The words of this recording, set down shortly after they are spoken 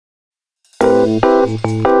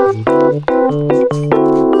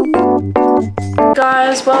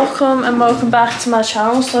Guys, welcome back to my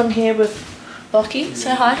channel. So I'm here with Lockie.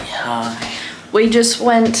 Say hi. Hi. We just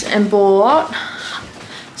went and bought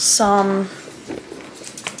some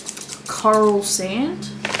coral sand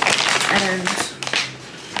and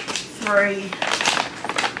 3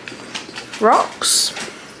 rocks.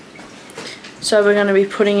 So we're going to be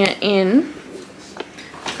putting it in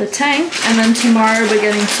the tank, and then tomorrow we're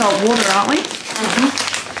getting salt water, aren't we?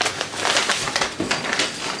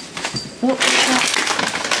 What's that?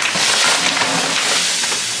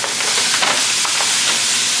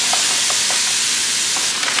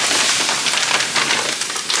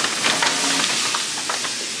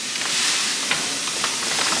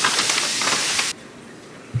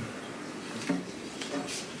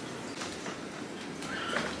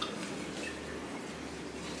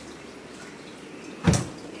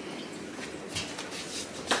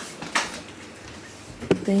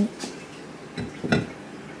 Thing.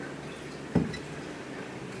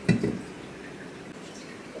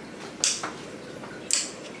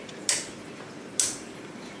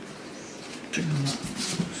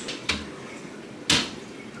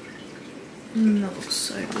 That looks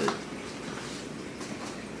so good.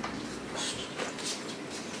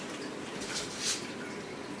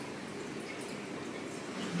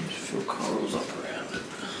 Just fill corals up around it.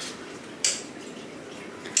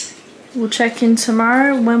 We'll check in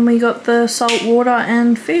tomorrow when we got the salt water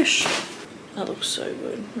and fish. That looks so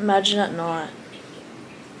good. Imagine at night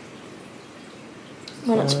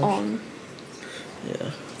when it's on.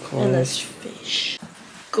 Yeah. And there's fish.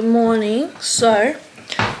 Good morning. So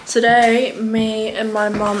today me and my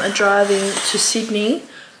mum are driving to Sydney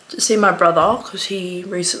to see my brother because he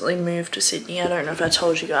recently moved to Sydney. I don't know if I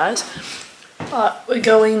told you guys, but we're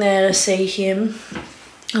going there to see him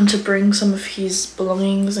and to bring some of his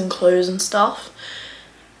belongings and clothes and stuff.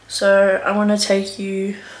 So I want to take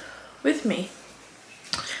you with me,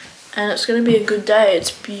 and it's going to be a good day. It's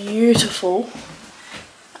beautiful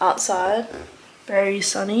outside, very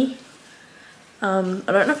sunny. I don't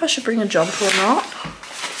know if I should bring a jumper or not,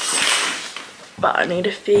 but I need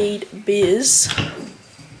to feed Biz.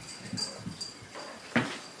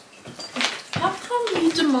 How come you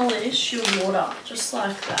demolish your water just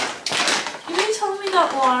like that? Can you tell me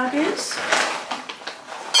that why, Biz?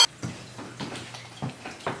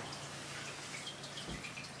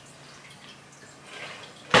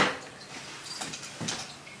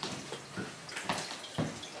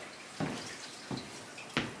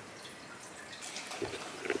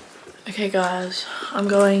 Okay guys, I'm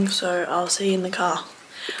going, so I'll see you in the car.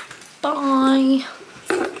 Bye!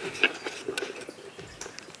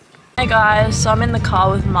 Hey guys, so I'm in the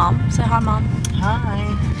car with Mum. Say hi, Mum. Hi.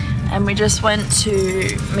 And we just went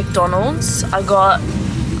to McDonald's. I got 2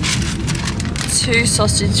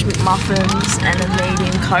 sausage McMuffins and a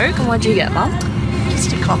medium Coke. And what did you get, Mum?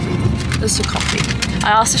 Just a coffee. Just a coffee.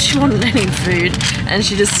 I asked if she wanted any food, and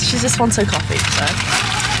she just wants her coffee, so.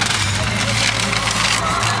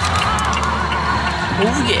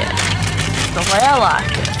 Oh yeah, the way I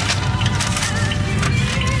like it.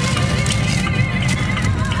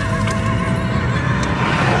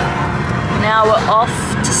 Now we're off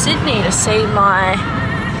to Sydney to see my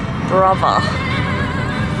brother.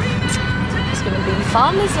 It's gonna be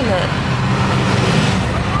fun, isn't it?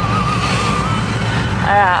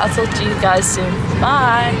 Alright, I'll talk to you guys soon.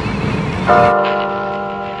 Bye!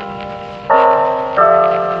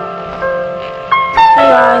 Hey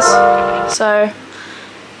guys, so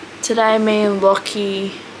today me and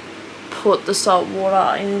Lockie put the salt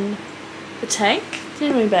water in the tank,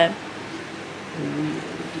 didn't we, babe?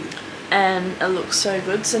 And it looks so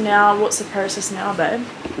good. So now, what's the process now, babe?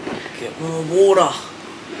 Get more water.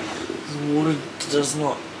 There's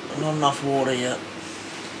not enough water yet.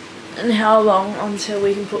 And how long until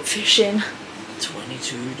we can put fish in?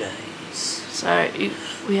 22 days. So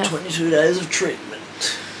we have 22 days of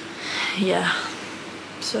treatment. Yeah.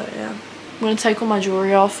 So yeah, I'm gonna take all my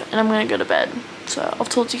jewelry off and I'm gonna go to bed. So I'll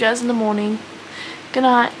talk to you guys in the morning. Good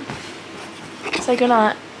night. Say good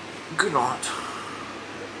night. Good night.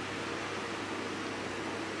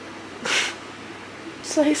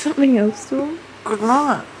 Say something else to him. Good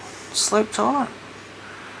night. Sleep tight.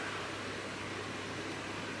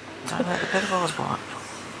 Don't let the pedophiles bite.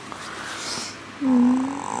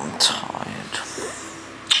 I'm tired.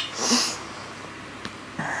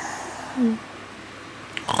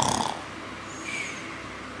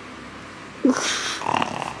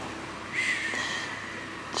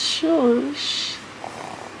 Shush.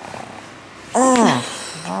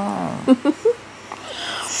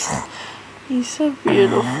 He's so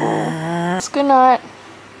beautiful. Good night.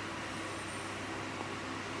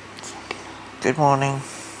 Good morning.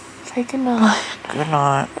 Say good night. Good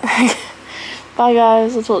night. Bye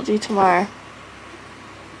guys, I'll talk to you tomorrow.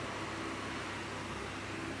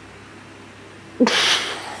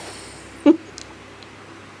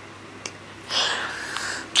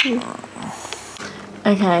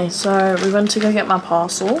 Okay, so we went to go get my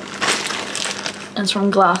parcel. It's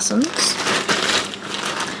from Glassons.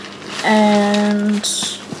 And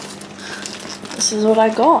this is what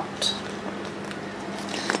I got.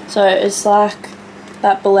 So it's like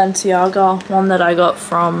that Balenciaga one that I got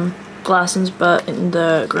from Glassons, but in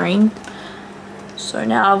the green. So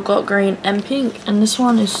now I've got green and pink, and this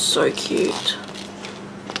one is so cute.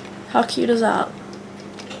 How cute is that?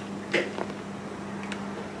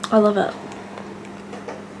 I love it.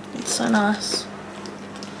 It's so nice.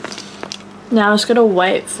 Now I'm just gonna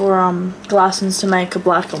wait for Glassons to make a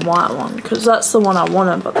black and white one, because that's the one I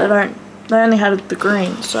wanted, but they only had the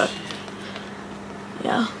green, so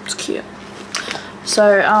yeah, it's cute.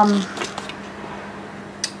 So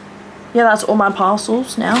yeah, that's all my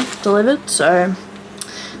parcels now delivered, so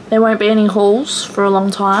there won't be any hauls for a long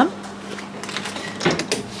time.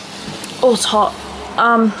 Oh, it's hot.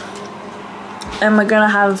 And we're gonna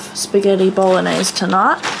have spaghetti bolognese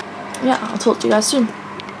tonight. Yeah, I'll talk to you guys soon.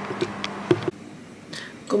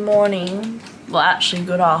 Good morning. Well, actually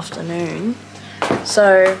good afternoon.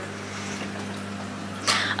 So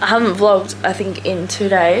I haven't vlogged, I think, in 2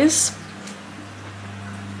 days.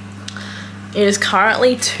 It is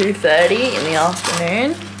currently 2:30 in the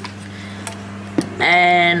afternoon,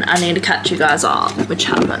 and I need to catch you guys up, what's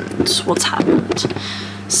happened.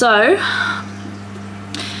 So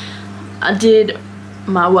I did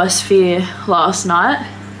my worst fear last night.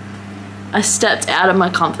 I stepped out of my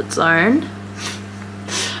comfort zone.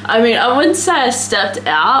 I mean, I wouldn't say I stepped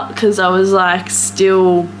out because I was like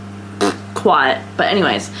still quiet, but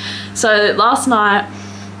anyways, so last night,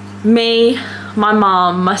 me, my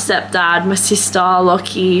mum, my stepdad, my sister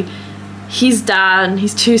Lockie, his dad,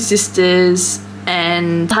 his 2 sisters,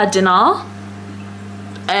 and had dinner,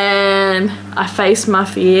 and I faced my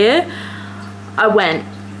fear. I went,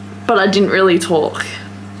 but I didn't really talk.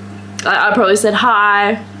 I probably said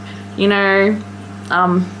hi, you know,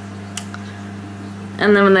 and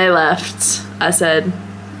then when they left, I said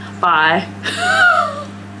bye.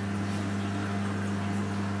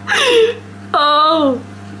 Oh.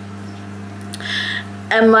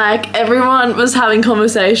 And like everyone was having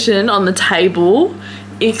conversation on the table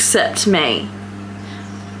except me.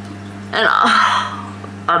 And I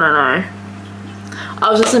don't know. I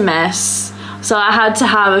was just a mess. So I had to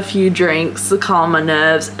have a few drinks to calm my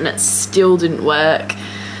nerves, and it still didn't work.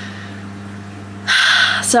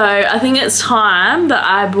 So I think it's time that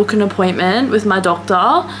I book an appointment with my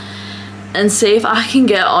doctor and see if I can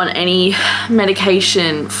get on any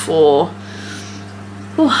medication for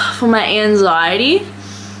my anxiety,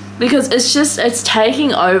 because it's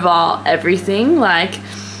taking over everything. Like,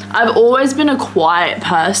 I've always been a quiet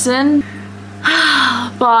person,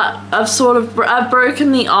 but I've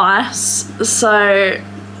broken the ice, so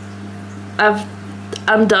I've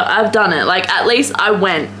done it. Like, at least I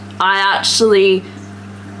went. I actually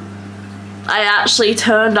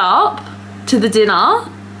turned up to the dinner.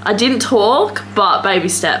 I didn't talk, but baby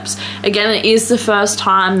steps. Again, it is the first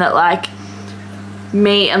time that like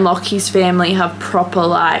me and Lockie's family have proper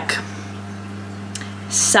like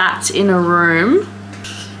sat in a room.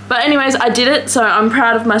 But anyways, I did it, so I'm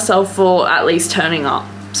proud of myself for at least turning up.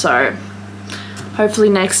 So hopefully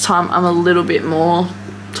next time I'm a little bit more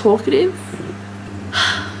talkative.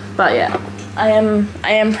 But yeah, I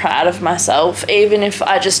am proud of myself. Even if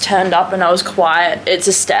I just turned up and I was quiet, it's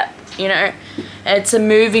a step, you know? It's a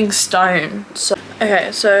moving stone. So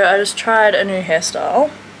okay, so I just tried a new hairstyle.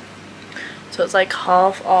 So it's like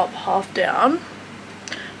half up, half down.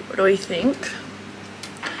 What do we think?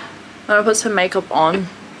 I'm gonna put some makeup on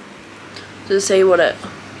to see what it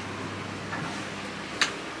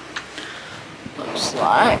looks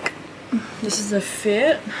like. This is the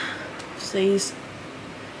fit. It's these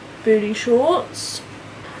booty shorts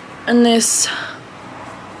and this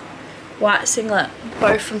white singlet,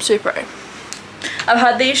 both from Supro. I've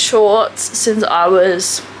had these shorts since I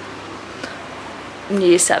was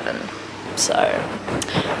year 7, so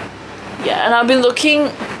yeah. And I've been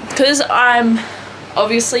looking, because I'm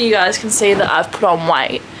obviously, you guys can see that I've put on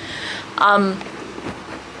weight.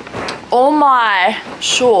 All my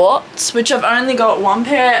shorts, which I've only got one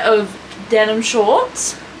pair of denim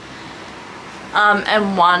shorts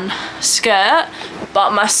and one skirt,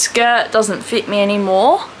 but my skirt doesn't fit me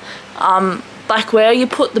anymore. Like where you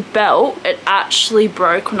put the belt, it actually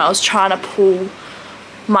broke when I was trying to pull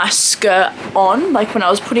my skirt on. Like when I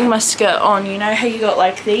was putting my skirt on, you know how you got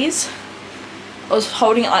like these I was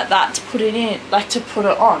holding it like that to put it in, like to put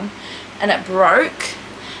it on, and it broke.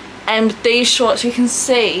 And these shorts, you can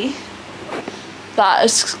see that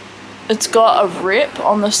it's got a rip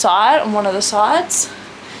on the side, on one of the sides,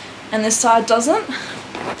 and this side doesn't.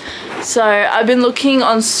 So I've been looking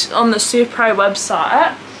on the Supro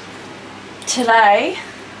website today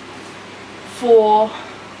for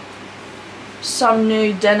some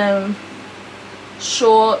new denim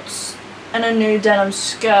shorts and a new denim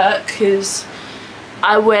skirt, because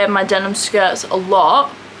I wear my denim skirts a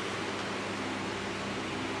lot.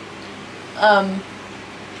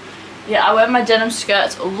 Yeah, I wear my denim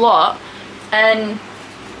skirts a lot, and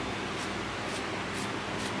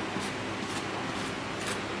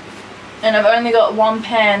I've only got one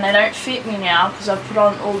pair and they don't fit me now because I've put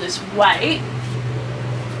on all this weight,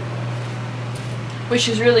 which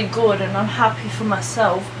is really good and I'm happy for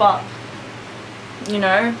myself, but you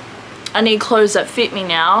know, I need clothes that fit me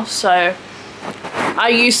now. So I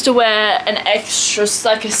used to wear an extra,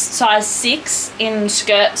 like a size 6 in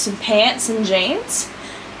skirts and pants and jeans,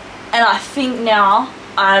 and I think now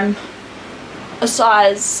I'm a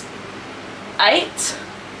size 8.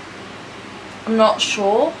 I'm not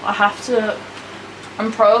sure.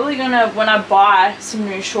 I'm probably gonna, when I buy some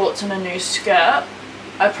new shorts and a new skirt,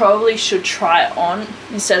 I probably should try it on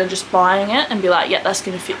instead of just buying it and be like, yeah, that's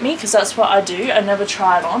gonna fit me, because that's what I do. I never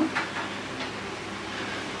try it on.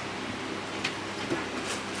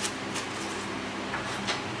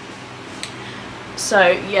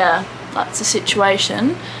 So yeah, that's the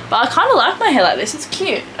situation. But I kind of like my hair like this. It's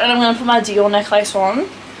cute. And I'm going to put my Dior necklace on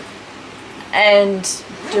and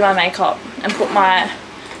do my makeup and put my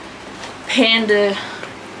panda,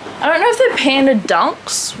 I don't know if they're panda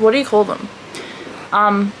dunks. What do you call them?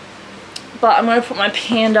 But I'm going to put my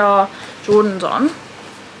panda Jordans on.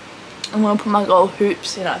 I'm going to put my gold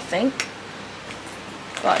hoops in, I think.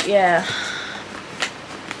 But yeah.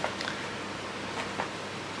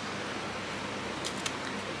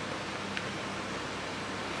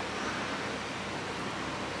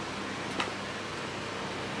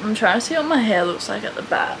 I'm trying to see what my hair looks like at the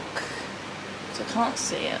back, because I can't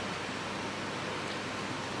see it.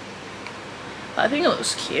 But I think it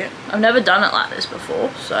looks cute. I've never done it like this before,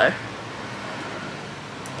 so.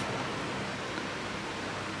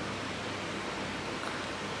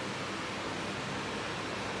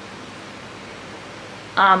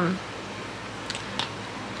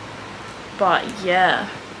 But yeah.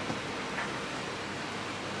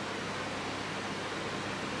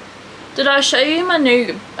 Did I show you my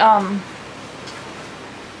new,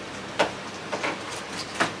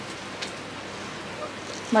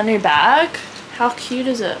 my new bag? How cute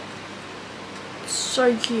is it? It's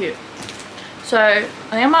so cute. So, I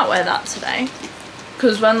think I might wear that today.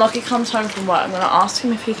 Because when Lockie comes home from work, I'm going to ask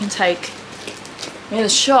him if he can take me to the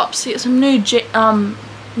shops to get some new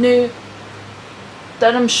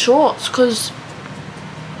denim shorts. Because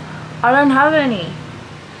I don't have any.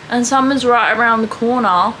 And summer's right around the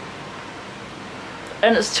corner.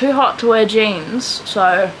 And it's too hot to wear jeans,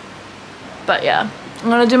 so, but yeah. I'm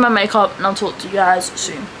gonna do my makeup and I'll talk to you guys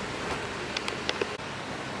soon.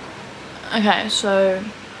 Okay, so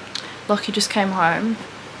Lockie just came home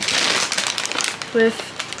with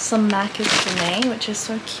some Maccas for me, which is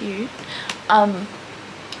so cute. And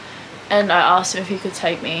I asked him if he could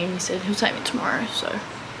take me, and he said he'll take me tomorrow, so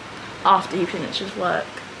after he finishes work.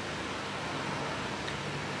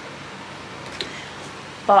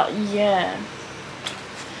 But yeah.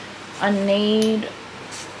 I need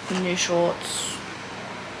new shorts.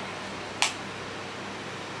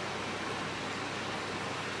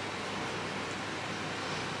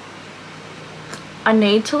 I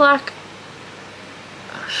need to like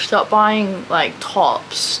stop buying like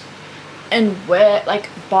tops and wear like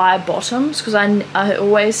buy bottoms, because I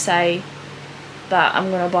always say that I'm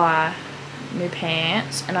gonna buy new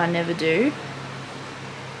pants and I never do,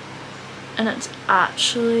 and it's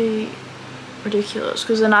actually ridiculous,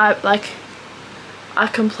 because then I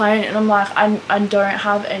complain and I'm like, I don't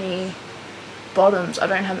have any bottoms, I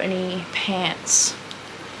don't have any pants,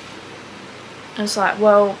 and it's like,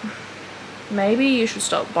 well, maybe you should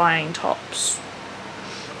stop buying tops,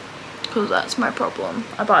 because that's my problem.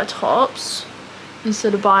 I buy tops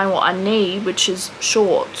instead of buying what I need, which is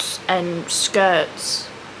shorts and skirts.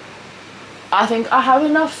 I think I have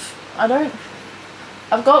enough.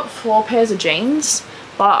 I've got 4 pairs of jeans,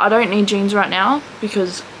 but I don't need jeans right now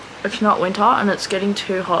because it's not winter and it's getting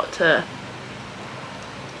too hot to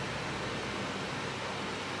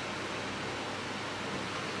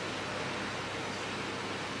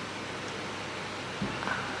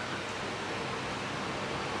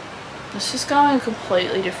let's just go in a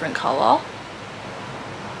completely different colour,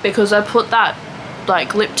 because I put that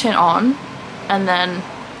like lip tint on, and then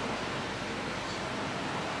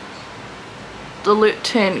the lip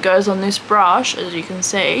tint goes on this brush, as you can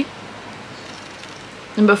see.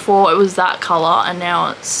 And before it was that colour, and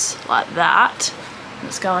now it's like that.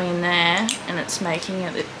 It's going in there, and it's making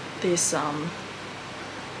it this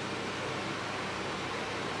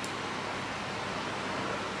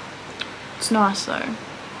it's nice though.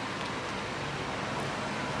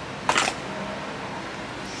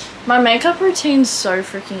 My makeup routine's so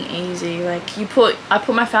freaking easy. Like I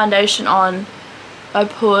put my foundation on, I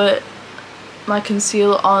put my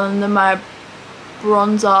concealer on, then my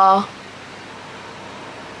bronzer,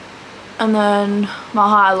 and then my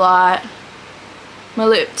highlight, my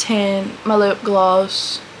lip tint, my lip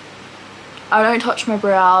gloss. I don't touch my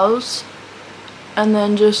brows, and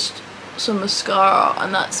then just some mascara,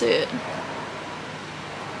 and that's it.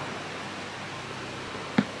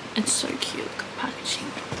 It's so cute. Look at the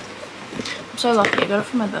packaging. I'm so lucky. I got it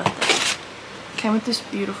for my birthday. Came with this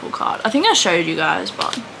beautiful card. I think I showed you guys,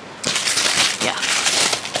 but yeah.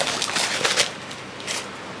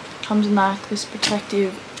 Comes in like this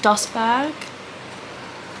protective dust bag.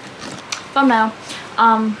 Thumbnail.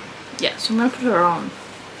 Yeah, so I'm gonna put her on.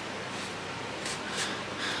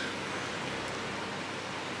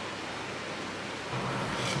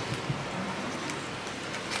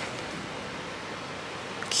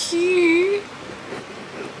 Cute.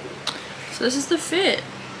 So this is the fit,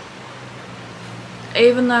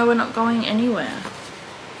 even though we're not going anywhere.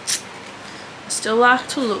 I still like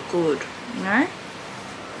to look good, you know.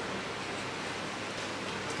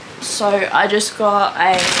 So I just got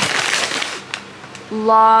a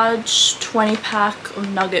large 20 pack of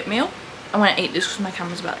nugget meal. I'm gonna eat this because my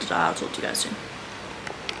camera's about to die. I'll talk to you guys soon.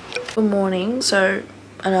 Good morning. So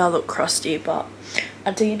I know I look crusty, but I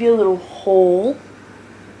had to give you a little haul.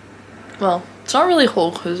 Well, it's not really a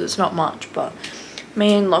haul because it's not much, but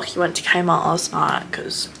me and Lockie went to Kmart last night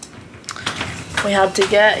because we had to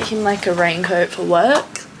get him like a raincoat for work.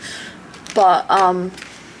 But I'll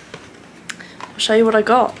show you what I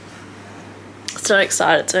got. It's not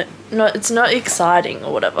excited. It's not exciting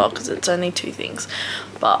or whatever because it's only 2 things.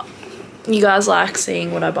 But you guys like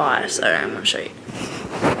seeing what I buy, so I'm gonna show you.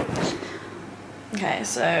 Okay,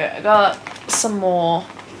 so I got some more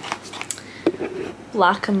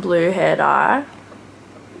black and blue hair dye,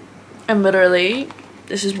 and literally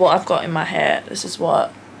this is what I've got in my hair. This is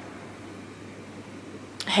what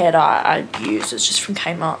hair dye I use. It's just from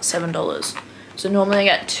Kmart, $7. So normally I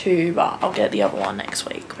get 2, but I'll get the other one next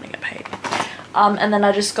week when I get paid. And then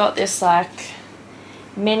I just got this like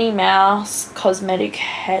Minnie Mouse cosmetic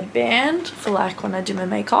headband for like when I do my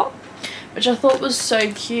makeup, which I thought was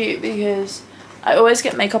so cute because I always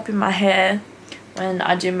get makeup in my hair when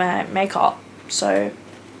I do my makeup. So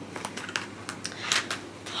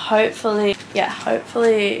hopefully, yeah,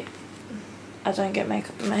 hopefully I don't get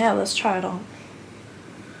makeup in my hair. Let's try it on.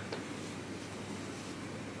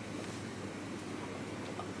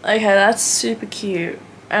 Okay, that's super cute.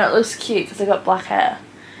 And it looks cute because I got black hair.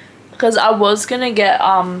 Because I was gonna get,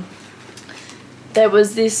 there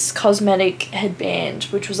was this cosmetic headband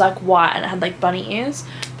which was like white and it had like bunny ears.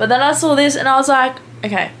 But then I saw this and I was like,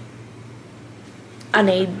 okay, I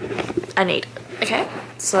need it. Okay,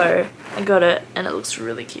 so I got it and it looks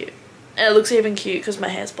really cute. And it looks even cute because my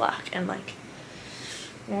hair's black and like,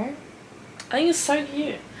 you know, I think it's so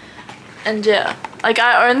cute. And yeah, like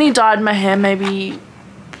I only dyed my hair maybe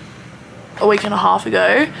a week and a half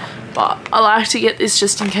ago, but I like to get this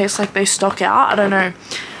just in case like they stock out. I don't know,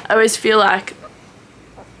 I always feel like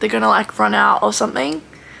they're gonna like run out or something.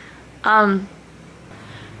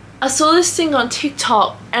 I saw this thing on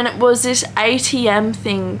TikTok and it was this ATM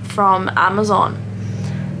thing from Amazon,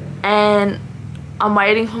 and I'm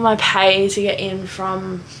waiting for my pay to get in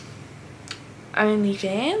from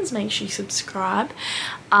OnlyFans. Make sure you subscribe.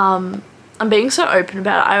 I'm being so open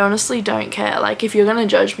about it. I honestly don't care. Like if you're gonna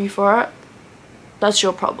judge me for it, that's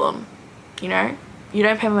your problem, you know? You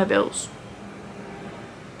don't pay my bills,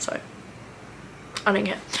 so I don't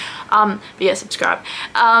care. But yeah, subscribe.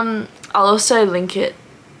 I'll also link it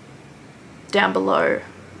down below,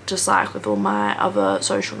 just like with all my other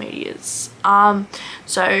social medias.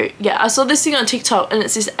 So yeah, I saw this thing on TikTok and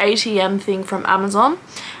it's this ATM thing from Amazon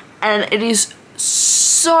and it is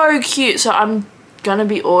so cute. So I'm gonna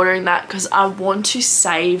be ordering that because I want to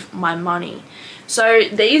save my money. So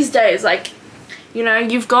these days, like, you know,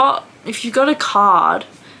 if you've got a card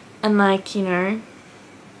and like, you know,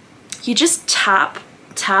 you just tap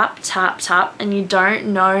and you don't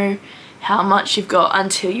know how much you've got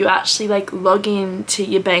until you actually like log in to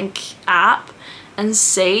your bank app and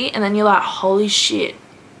see, and then you're like, holy shit,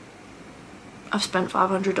 I've spent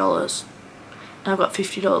 $500. I've got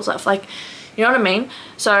 $50 left. Like, you know what I mean?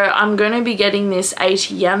 So I'm going to be getting this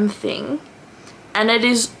ATM thing, and it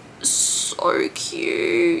is so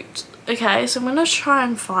cute. Okay, so I'm going to try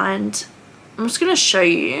and find, I'm just going to show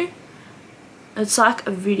you. It's like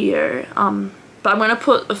a video, but I'm going to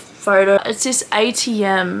put a photo. It's this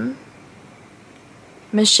ATM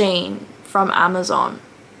machine from Amazon.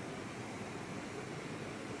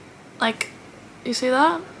 Like, you see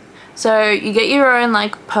that? So you get your own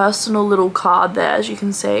like personal little card there, as you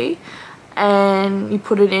can see, and you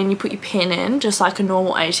put it in, you put your PIN in just like a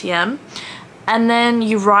normal ATM, and then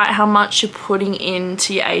you write how much you're putting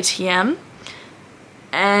into your ATM,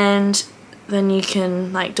 and then you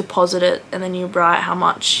can like deposit it, and then you write how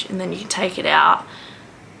much, and then you can take it out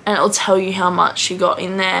and it'll tell you how much you got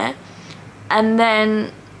in there, and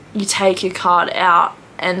then you take your card out,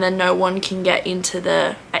 and then no one can get into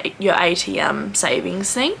your ATM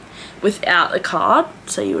savings thing without the card.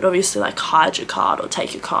 So you would obviously like hide your card or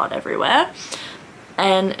take your card everywhere,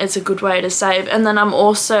 and it's a good way to save. And then I'm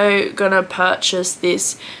also gonna purchase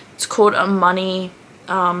this, it's called a money,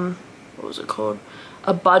 what was it called,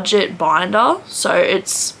 a budget binder. So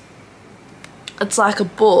it's like a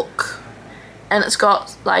book, and it's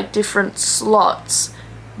got like different slots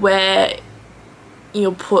where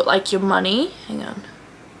you'll put like your money. Hang on,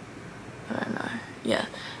 I don't know. Yeah,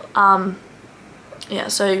 yeah,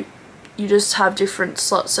 so you just have different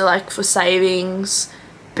slots. So like for savings,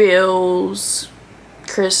 bills,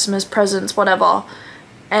 Christmas presents, whatever.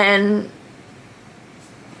 And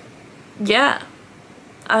yeah,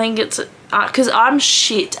 I think it's because I'm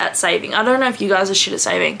shit at saving. I don't know if you guys are shit at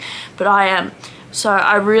saving, but I am. So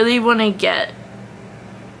I really want to get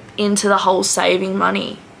into the whole saving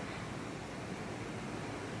money,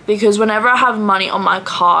 because whenever I have money on my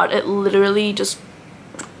card, it literally just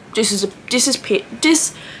it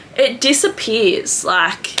disappears.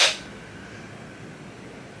 Like,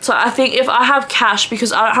 so I think if I have cash,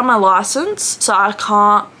 because I don't have my license, so I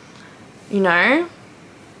can't, you know,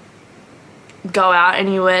 go out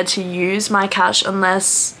anywhere to use my cash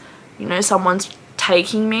unless, you know, someone's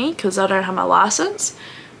taking me, because I don't have my license.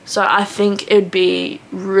 So I think it'd be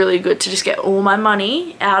really good to just get all my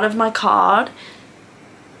money out of my card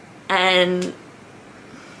and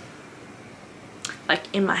like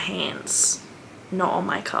in my hands, not on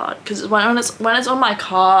my card. Because when it's on my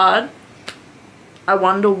card, I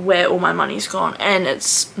wonder where all my money's gone, and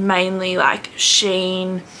it's mainly like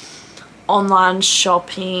Shein, online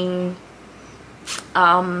shopping,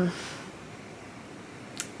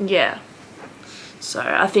 yeah. So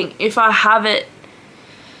I think if I have it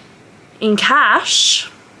in cash,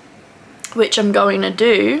 which I'm going to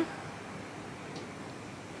do,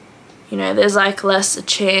 you know, there's like less a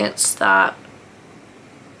chance that,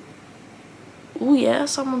 oh yeah,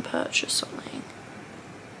 someone purchased something.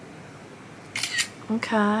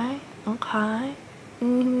 Okay, okay.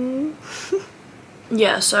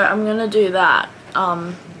 Yeah, so I'm gonna do that.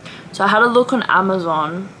 So I had a look on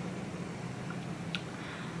Amazon,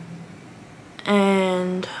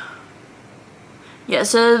 and yeah,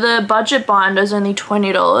 so the budget binder is only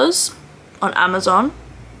 $20 on Amazon.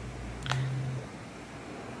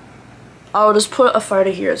 I'll just put a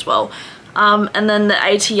photo here as well. And then the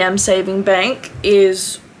ATM saving bank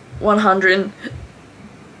is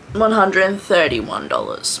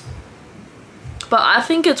 $131. But I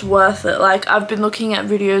think it's worth it. Like, I've been looking at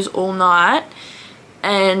videos all night,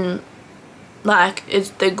 and like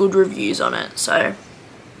they're good reviews on it. So,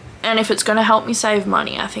 and if it's going to help me save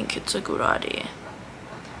money, I think it's a good idea.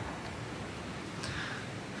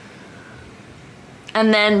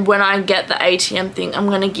 And then when I get the ATM thing, I'm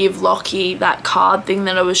going to give Lockie that card thing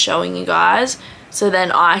that I was showing you guys. So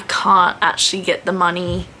then I can't actually get the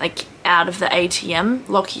money like out of the ATM.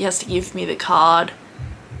 Lockie has to give me the card,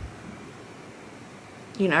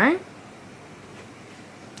 you know.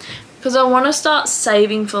 Because I want to start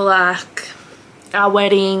saving for like our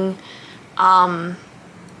wedding, money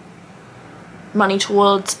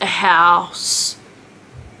towards a house,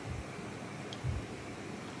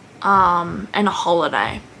 and a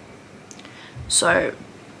holiday. So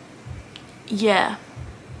yeah.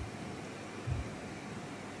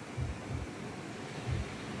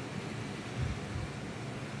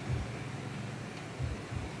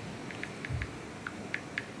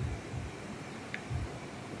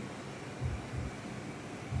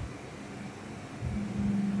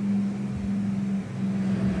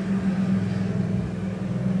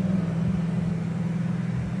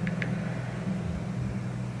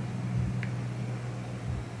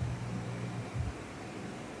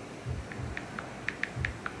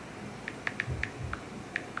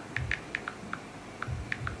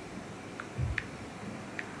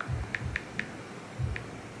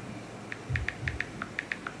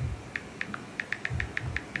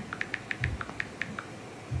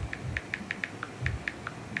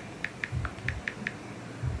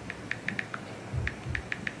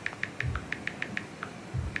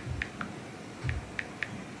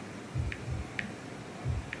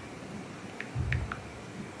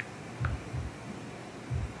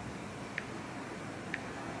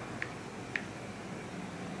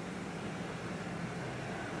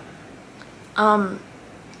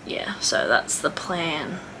 Yeah, so that's the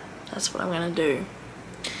plan. That's what I'm gonna do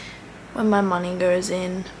when my money goes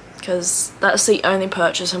in, because that's the only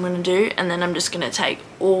purchase I'm gonna do, and then I'm just gonna take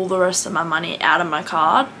all the rest of my money out of my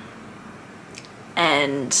card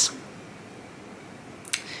and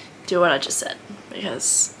do what I just said,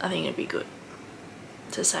 because I think it'd be good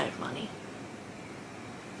to save money.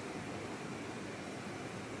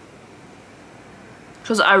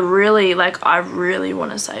 Because I really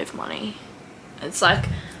want to save money. It's like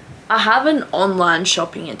I have an online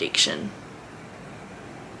shopping addiction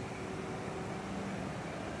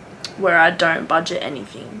where I don't budget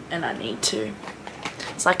anything and I need to.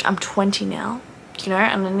 It's like I'm 20 now, you know,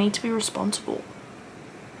 and I need to be responsible.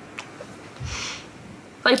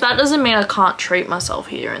 Like, that doesn't mean I can't treat myself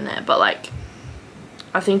here and there, but like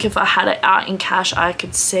I think if I had it out in cash, I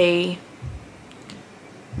could see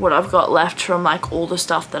what I've got left from like all the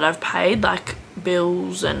stuff that I've paid, like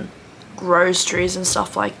bills and groceries and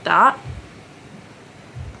stuff like that.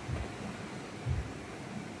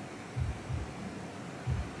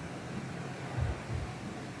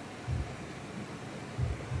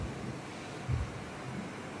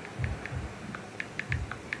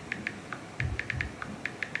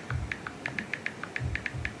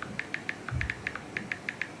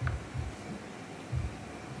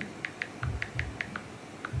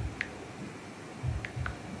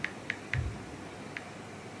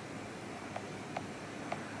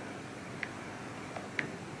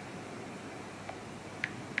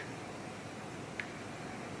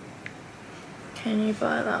 Can you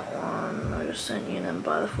buy that one? I just sent you them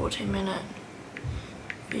by the 14-minute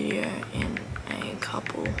video in a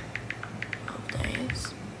couple of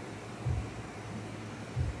days.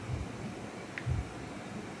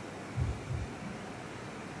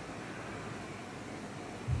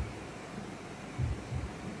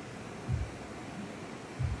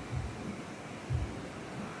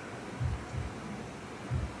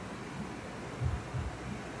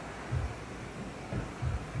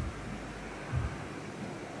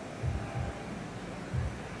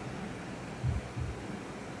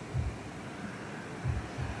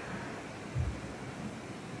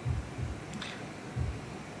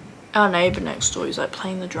 Our neighbour next door is like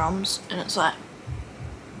playing the drums, and it's like,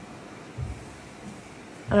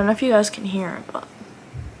 I don't know if you guys can hear it,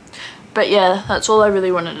 but yeah, that's all I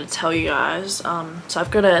really wanted to tell you guys. So I've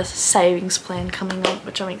got a savings plan coming up,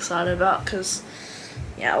 which I'm excited about, because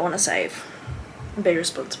yeah, I want to save and be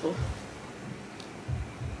responsible.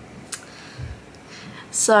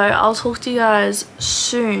 So I'll talk to you guys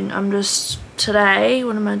soon. Today,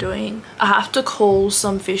 what am I doing? I have to call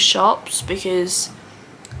some fish shops because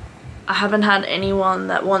I haven't had anyone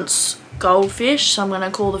that wants goldfish, so I'm going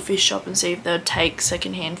to call the fish shop and see if they would take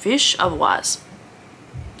secondhand fish. Otherwise,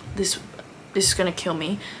 this is going to kill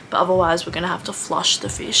me, but otherwise we're going to have to flush the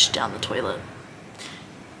fish down the toilet.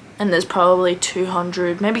 And there's probably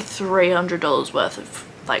 $200, maybe $300 worth of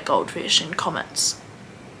like goldfish and comets.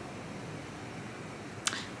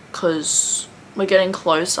 Because we're getting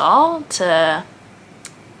closer to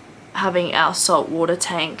having our saltwater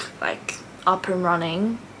tank like up and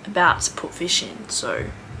running, about to put fish in, so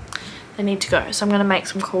they need to go. So I'm gonna make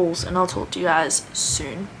some calls and I'll talk to you guys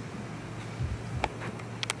soon.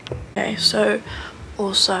 Okay, so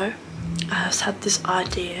also I just had this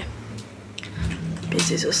idea.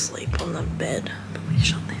 Busy's asleep on the bed. Let me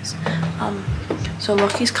shut this. So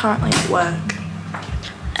Lockie's currently at work,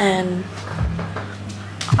 and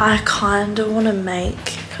I kind of want to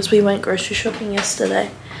make, because we went grocery shopping yesterday,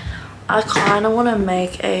 I kind of want to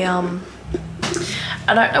make a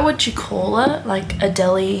I don't know what you call it, like a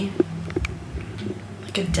deli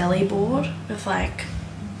board with like,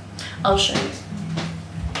 I'll show you.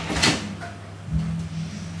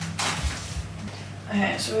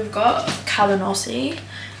 Okay, so we've got cabanossi,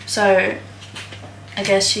 so I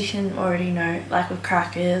guess you can already know, like with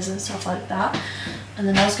crackers and stuff like that. And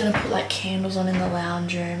then I was gonna put like candles on in the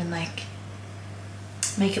lounge room and like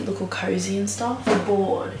make it look all cozy and stuff. The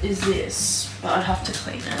board is this, but I'd have to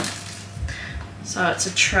clean it. So it's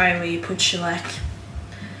a tray where you put your like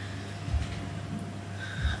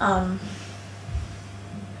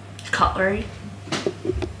cutlery.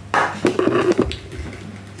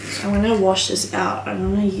 So I'm gonna wash this out.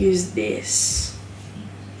 I'm gonna use this.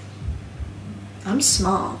 I'm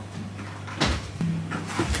smart.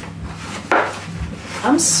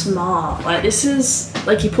 I'm smart. Like, this is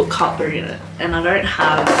like, you put cutlery in it, and I don't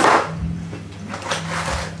have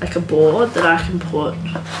like a board that I can put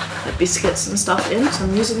like biscuits and stuff in, so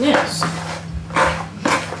I'm using this.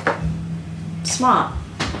 Smart.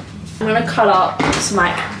 I'm gonna cut up some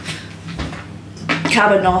like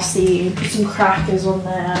cabanossi, put some crackers on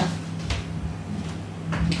there,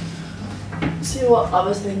 see what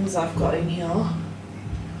other things I've got in here.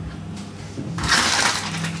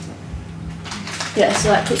 Yeah,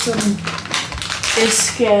 so I put some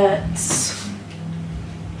biscuits.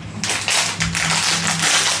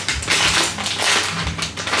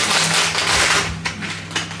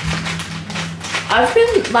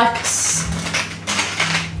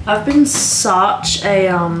 I've been such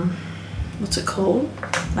a what's it called?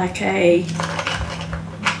 Like a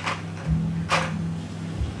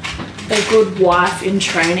good wife in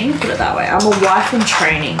training, put it that way. I'm a wife in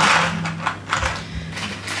training.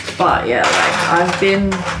 But yeah, like I've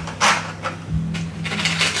been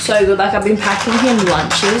so good. Like I've been packing him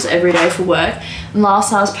lunches every day for work. And last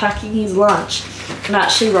time I was packing his lunch and I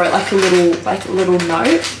actually wrote like a little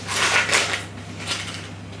note.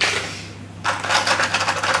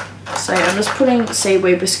 So I'm just putting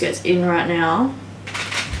seaweed biscuits in right now.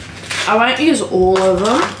 I won't use all of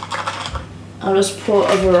them. I'll just put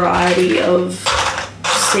a variety of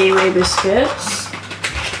seaweed biscuits.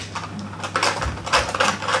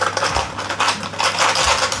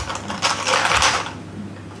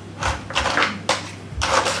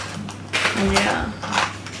 And yeah.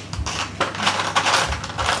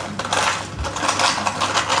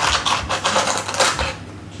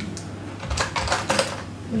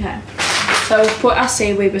 Okay. So we've put our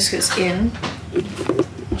seaweed biscuits in.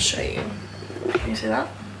 I'll show you. Can you see that?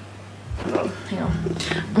 Oh, hang on.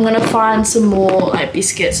 I'm gonna find some more like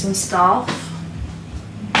biscuits and stuff.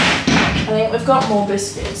 I think we've got more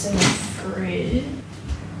biscuits in the fridge.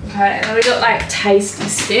 Okay, and then we got like tasty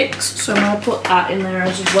sticks, so I'm gonna put that in there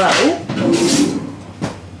as well.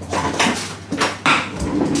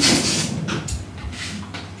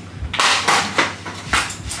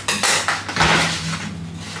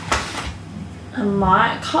 I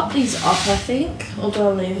might cut these up, I think, or do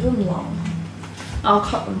I leave them long? I'll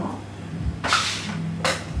cut them up.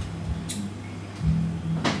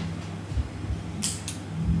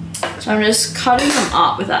 So I'm just cutting them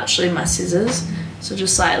up with actually my scissors. So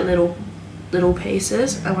just like little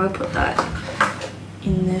pieces. I'm gonna put that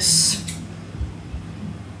in this.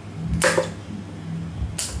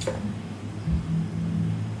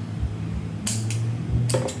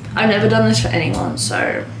 I've never done this for anyone,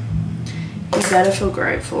 so you better feel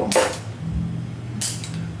grateful.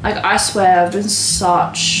 Like I swear I've been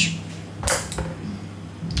such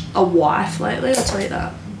a wife lately, I'll tell you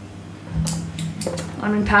that.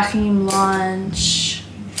 I've been packing him lunch,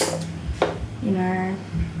 you know.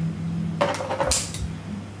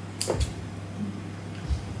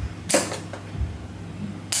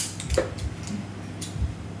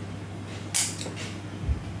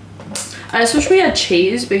 I just wish we had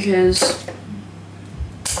cheese because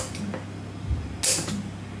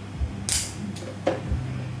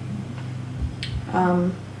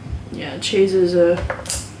yeah, cheese is a...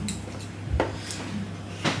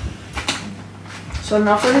 So I'm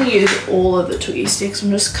not going to use all of the Twiggy sticks,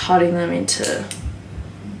 I'm just cutting them into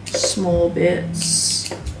small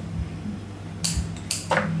bits.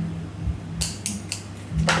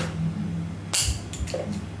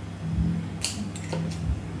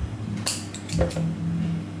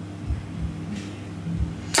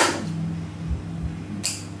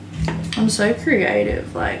 I'm so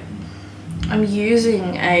creative, like I'm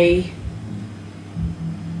using a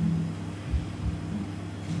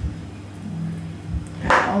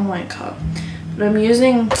on my cup, but I'm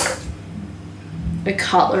using a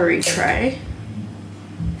cutlery tray.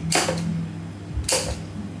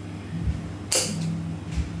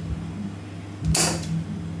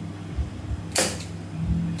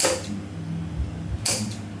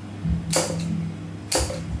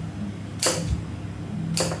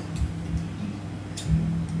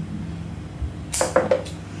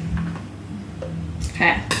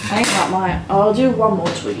 Okay, I think that might, I'll do one more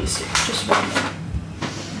Twiggy stick, just one more.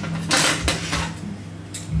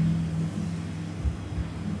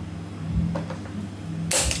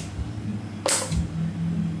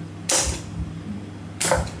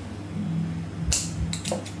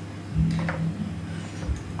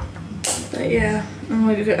 But yeah,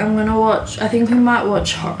 I'm gonna watch, I think we might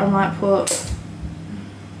watch, I might put,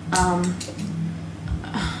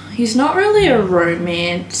 he's not really a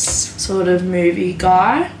romance sort of movie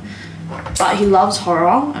guy, but he loves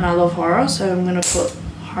horror and I love horror, so I'm gonna put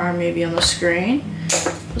horror movie on the screen,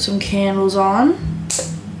 put some candles on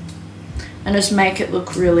and just make it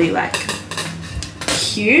look really like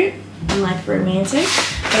cute and like romantic.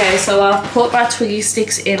 Okay, so I've put my Twiggy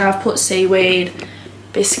sticks in, I've put seaweed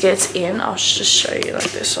biscuits in. I'll just show you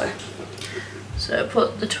like this way. So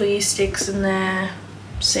put the Twiggy sticks in there,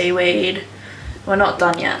 seaweed. We're not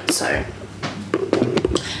done yet, so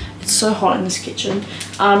it's It's so hot in this kitchen.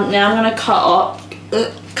 Now I'm gonna cut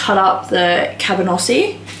up the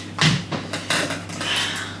cabanossi.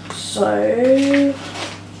 So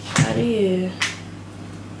how do you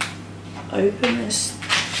open this?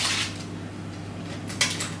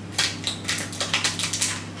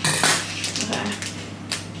 Okay.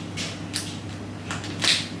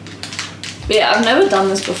 But yeah, I've never done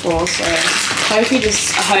this before, so I hope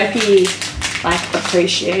he like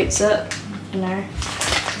appreciates it, you know.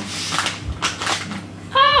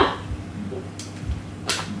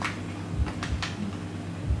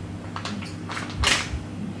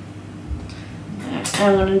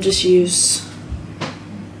 I'm going to just use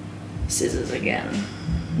scissors again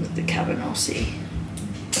with the cabanossi.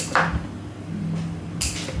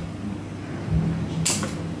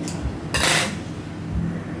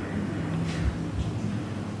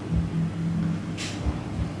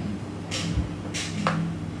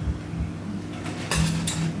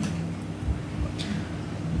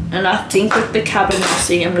 And I think with the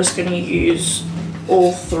cabanossi, I'm just going to use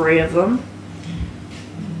all 3 of them.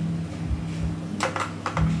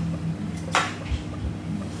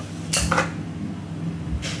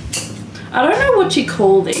 I don't know what you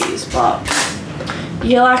call these, but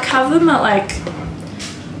you like have them at like,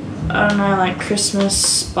 I don't know, like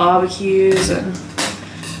Christmas barbecues and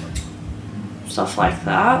stuff like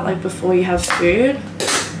that, like before you have food.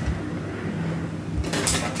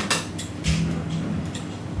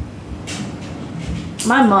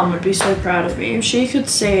 My mum would be so proud of me if she could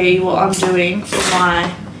see what I'm doing for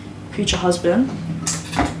my future husband.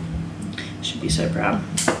 She'd be so proud.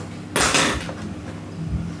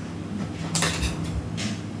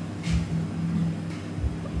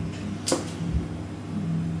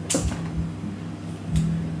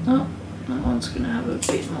 Oh, that one's gonna have a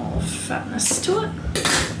bit more fatness to it.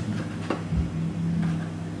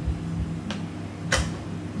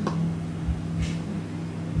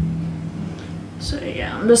 So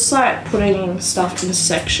yeah, I'm just like putting stuff in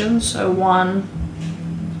sections. So one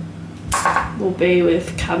will be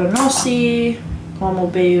with cabanossi, one will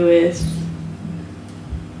be with,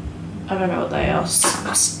 I don't know what they are,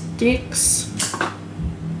 sticks.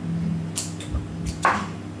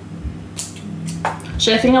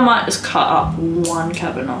 So I think I might just cut up one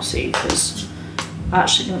cabanossi because I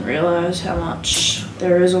actually didn't realise how much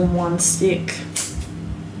there is on one stick.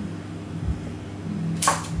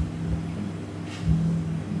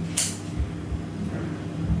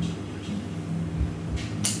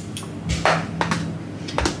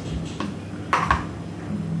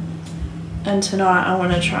 And tonight I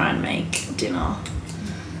want to try and make dinner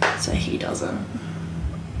so he doesn't.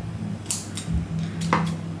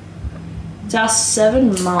 It's our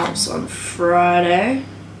 7 months on Friday,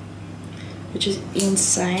 which is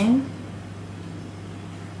insane.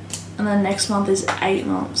 And then next month is 8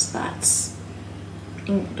 months.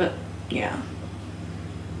 But yeah.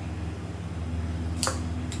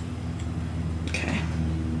 Okay.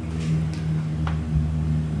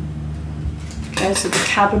 Okay, so the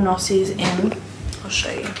cabanossi is in. I'll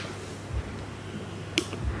show you.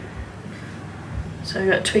 So we've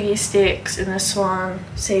got Twiggy sticks in this one,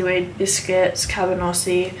 seaweed biscuits,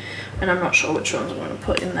 cabanossi, and I'm not sure which ones I'm going to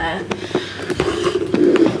put in there.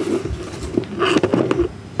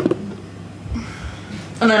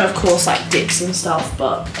 And then of course like dips and stuff,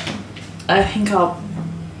 but I don't think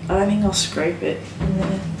I'll scrape it in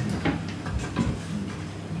there.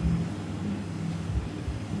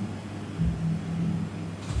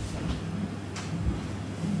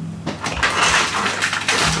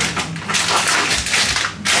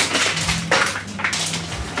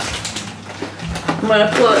 I'm going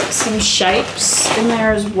to put some shapes in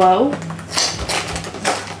there as well.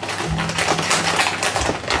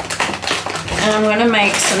 And I'm going to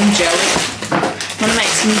make some jelly.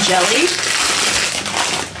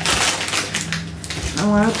 I'm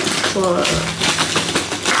going to put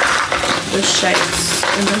the shapes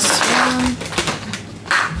in this one.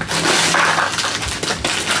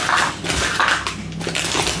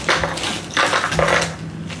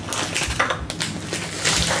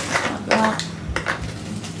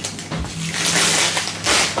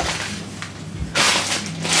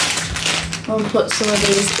 I'll put some of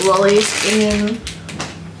these lollies in.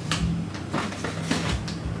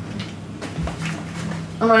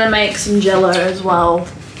 I'm gonna make some jello as well.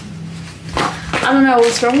 I don't know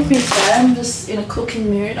what's wrong with me today. I'm just in a cooking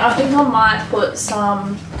mood. I think I might put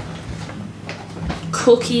some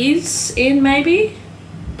cookies in maybe.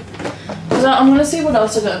 Because I'm gonna see what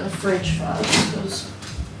else I got in the fridge first. Because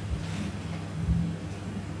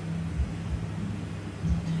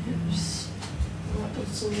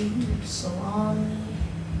some salami.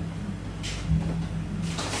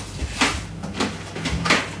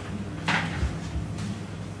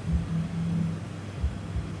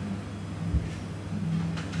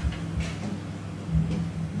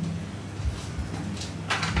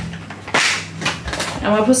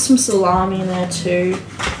 And we'll put some salami in there too.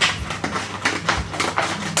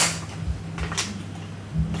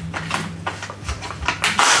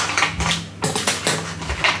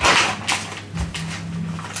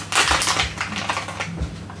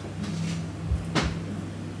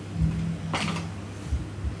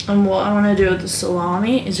 And what I want to do with the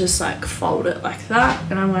salami is just like fold it like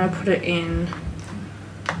that, and I'm going to put it in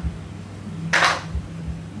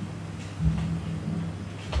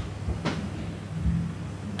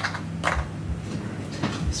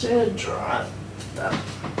just going to dry that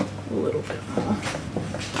a little bit more.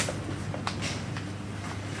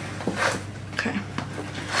 Okay,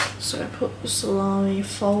 so put the salami,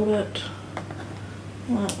 fold it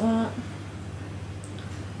like that,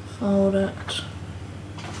 fold it.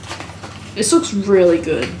 This looks really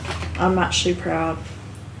good. I'm actually proud.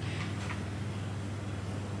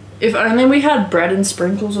 If only we had bread and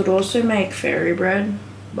sprinkles, I'd also make fairy bread,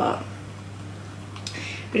 but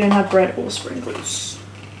we don't have bread or sprinkles.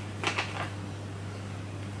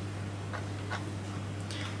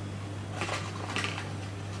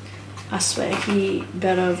 I swear he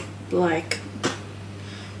better like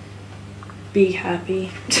be happy.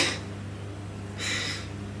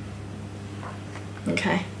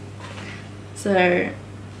 Okay. So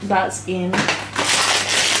that's in.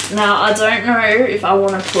 Now I don't know if I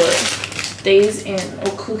want to put these in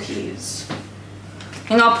or cookies. I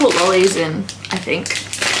think I'll put lollies in, I think.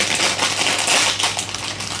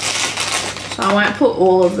 So I won't put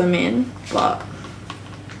all of them in, but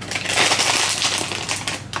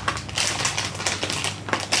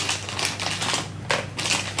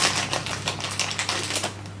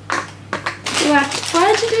like,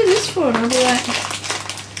 why did you do this for? And I'll be like,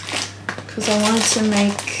 because I wanted to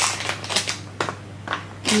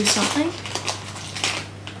do something.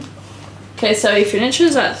 Okay, so he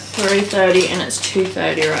finishes at 3:30 and it's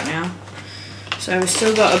 2:30 right now. So we've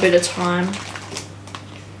still got a bit of time.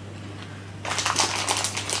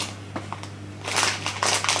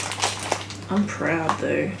 I'm proud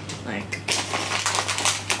though, like.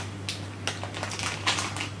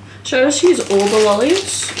 Should I just use all the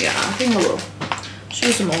lollies? Yeah, I think I will. Just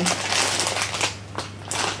use them all.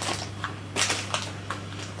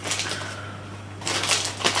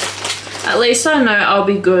 At least I know I'll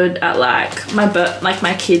be good at like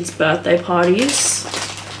my kids' birthday parties,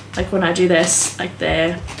 like when I do their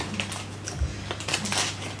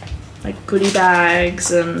like goodie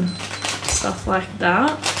bags and stuff like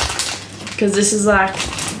that, because this is like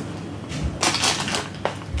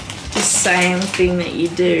the same thing that you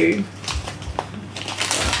do.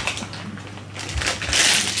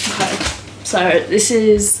 Okay, so this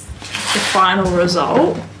is the final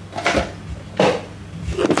result.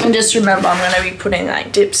 And just remember, I'm going to be putting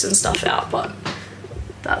like dips and stuff out, but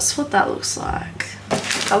that's what that looks like.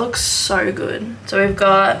 That looks so good. So we've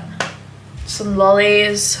got some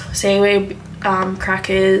lollies, seaweed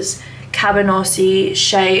crackers, cabanossi,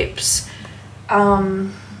 shapes.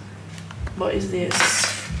 What is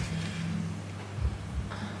this?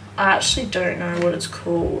 I actually don't know what it's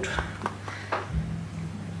called.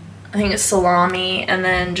 I think it's salami, and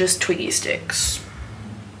then just Twiggy sticks.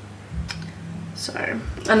 So,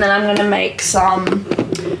 and then I'm going to make some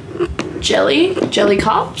jelly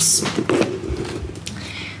cups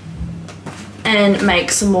and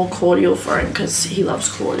make some more cordial for him because he loves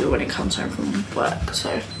cordial when he comes home from work. So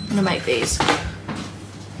I'm going to make these.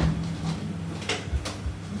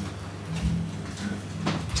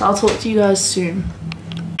 So I'll talk to you guys soon.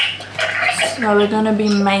 So we're going to be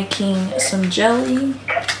making some jelly.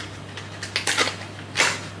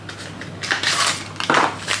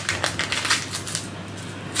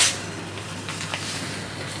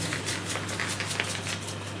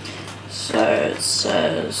 So it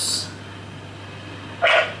says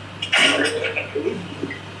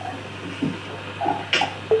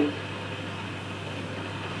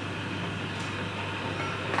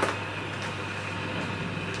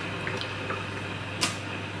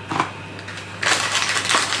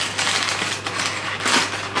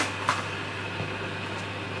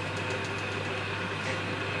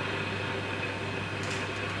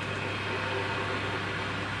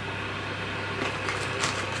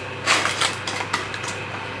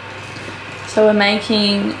so we're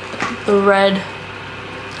making the red,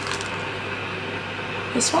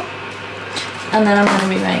 this one, and then I'm going to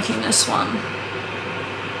be making this one.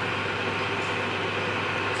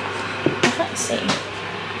 I can't see.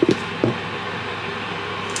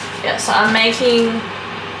 Yeah, so I'm making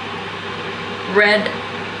red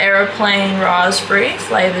aeroplane raspberry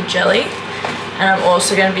flavoured jelly, and I'm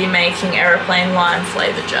also going to be making aeroplane lime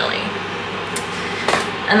flavoured jelly.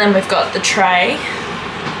 And then we've got the tray.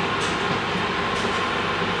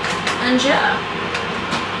 And yeah,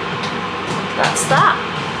 that's that.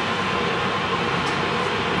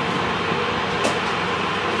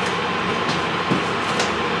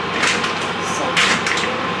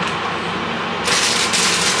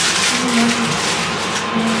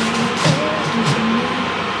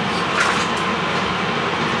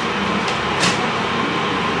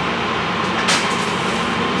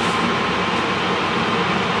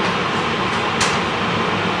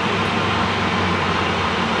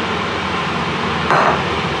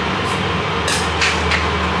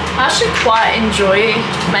 I actually quite enjoy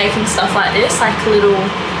making stuff like this, like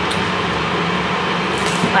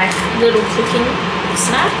little cooking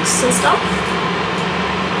snacks and stuff.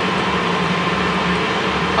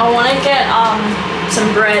 I want to get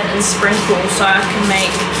some bread and sprinkles so I can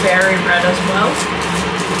make fairy bread as well.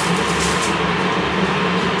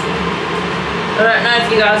 I don't know if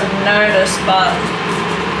you guys have noticed, but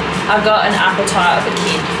I've got an appetite of a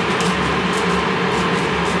kid.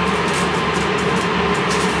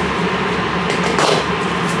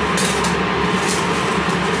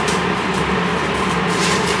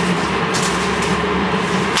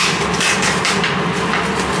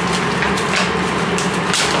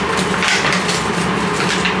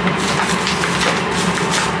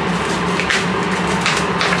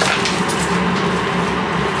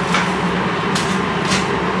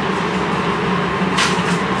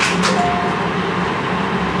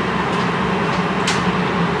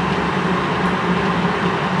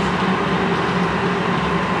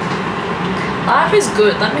 Life is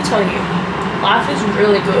good, let me tell you. Life is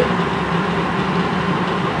really good.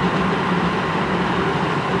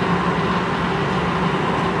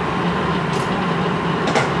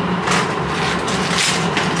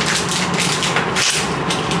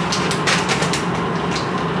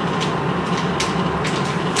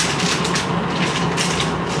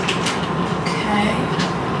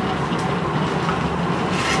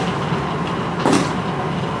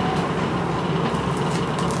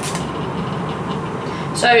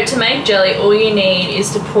 So to make jelly, all you need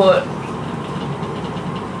is to put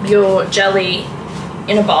your jelly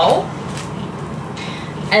in a bowl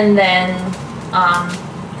and then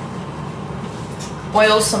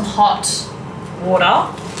boil some hot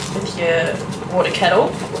water with your water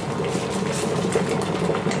kettle.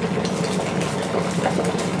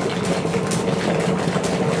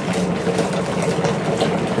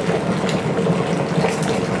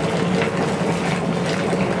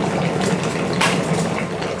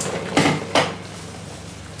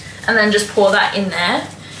 And then just pour that in there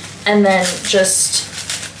and then just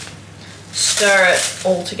stir it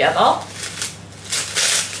all together.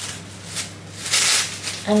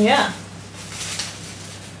 And yeah,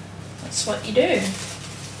 that's what you do.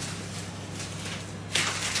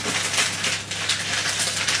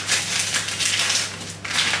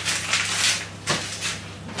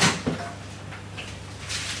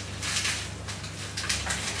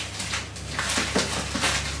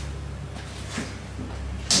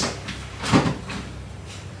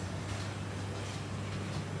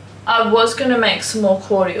 I was going to make some more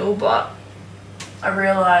cordial, but I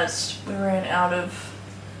realised we ran out of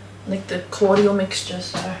like the cordial mixture,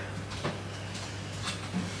 so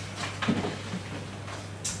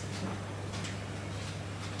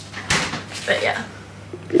but yeah.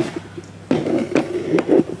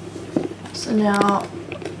 So now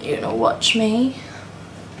you're gonna watch me.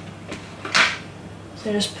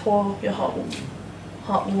 So just pour your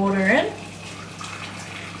hot water in.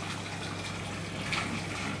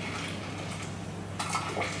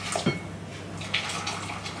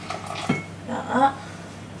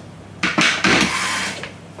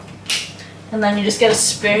 And then you just get a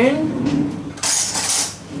spoon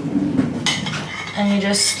and you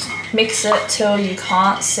just mix it till you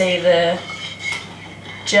can't see the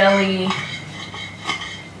jelly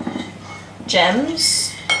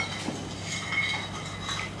gems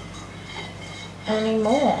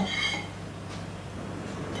anymore.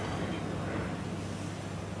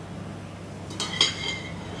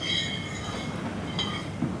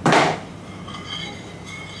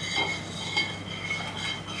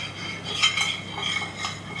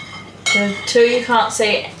 Till you can't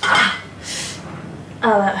see. Ah,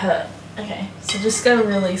 that hurt. Okay, so just go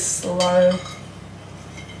really slow.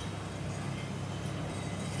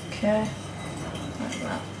 Okay, like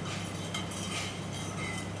that.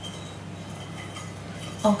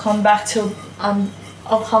 I'll come back till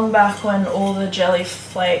I'll come back when all the jelly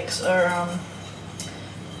flakes are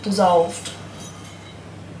dissolved.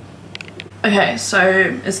 Okay, so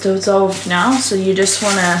it's dissolved now, so you just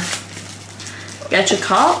want to get your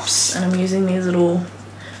cups, and I'm using these little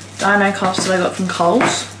dino cups that I got from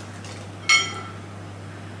Coles.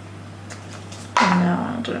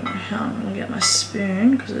 I don't know how I'm gonna get my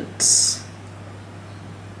spoon because it's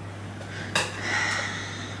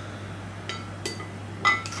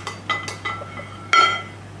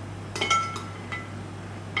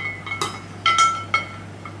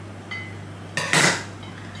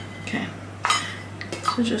okay.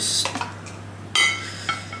 So just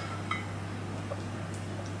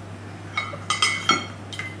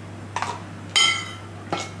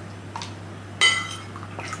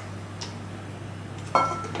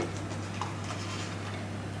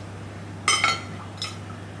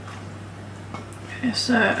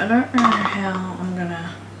so I don't know how I'm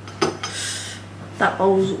gonna, that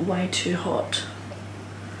bowl's way too hot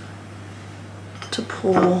to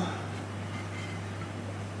pour.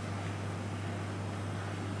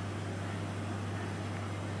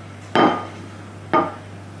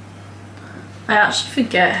 I actually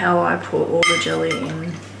forget how I put all the jelly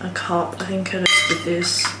in a cup. I think I just did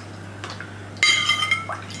this.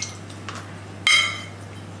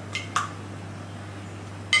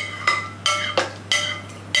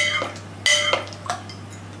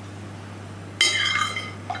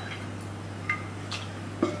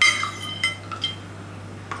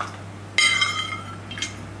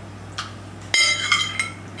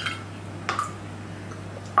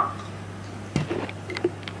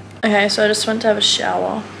 Okay, so I just went to have a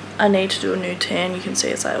shower. I need to do a new tan. You can see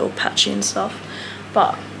it's like all patchy and stuff.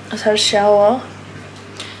 But I just had a shower.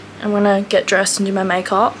 I'm gonna get dressed and do my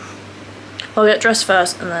makeup. I'll get dressed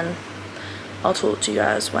first and then I'll talk to you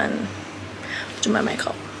guys when I do my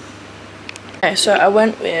makeup. Okay, so I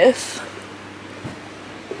went with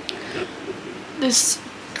this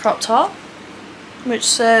crop top which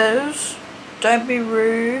says, "Don't be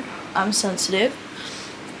rude, I'm sensitive,"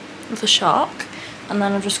 with a shark. And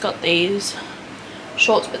then I've just got these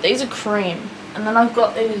shorts, but these are cream. And then I've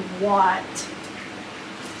got these white.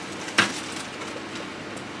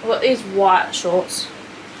 I've got these white shorts,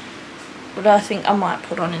 but I think I might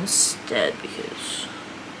put on instead because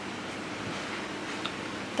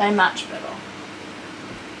they match better.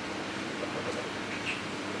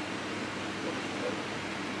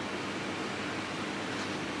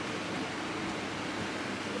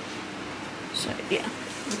 So yeah,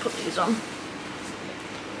 I'll put these on.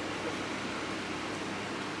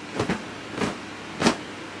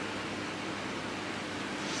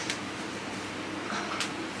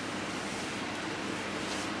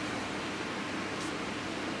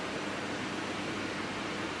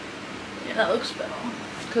 That looks better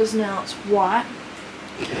because now it's white,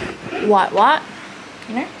 you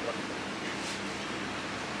know.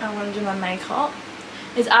 I want to do my makeup.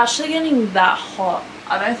 It's actually getting that hot.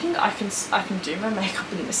 I don't think I can do my makeup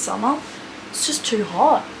in this summer. It's just too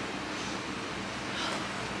hot.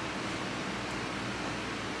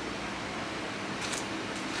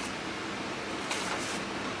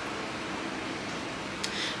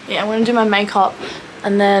 Yeah, I'm gonna do my makeup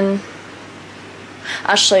and then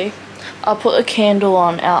actually I'll put a candle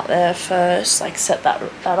on out there first, like set that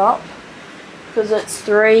up because it's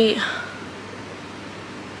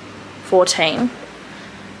 3:14.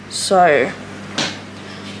 So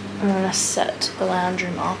I'm gonna set the lounge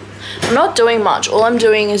room up. I'm not doing much. All I'm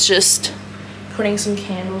doing is just putting some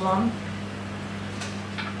candles on.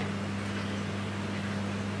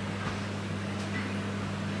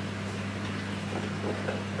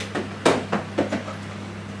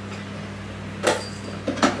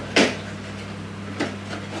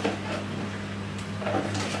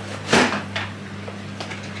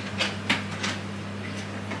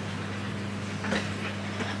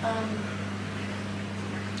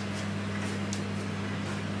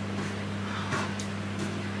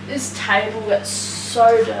 This table gets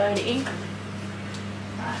so dirty.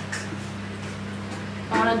 Like,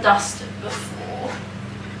 I want to dust it before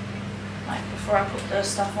I put the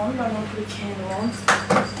stuff on, but I'm going to put a candle on.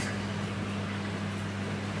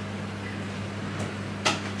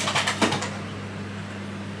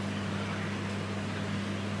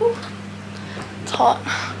 Ooh, it's hot.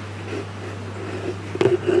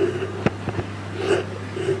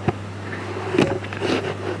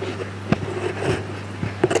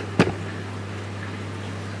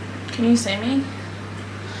 Can you see me?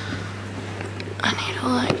 I need to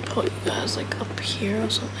like put you guys like up here or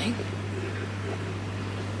something.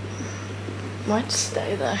 Might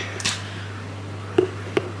stay there.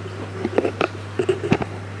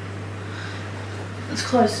 It's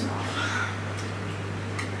close enough.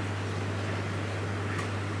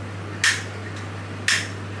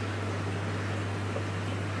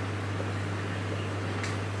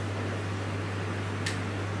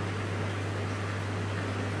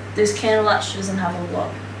 This candle actually doesn't have a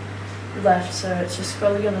lot left, so it's just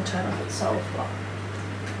probably going to turn off itself, but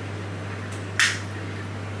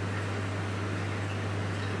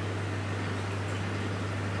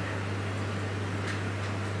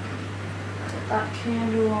that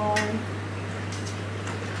candle on.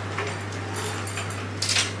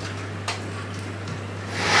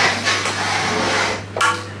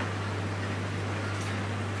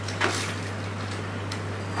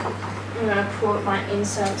 I'm going to put my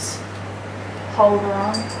incense holder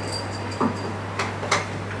on.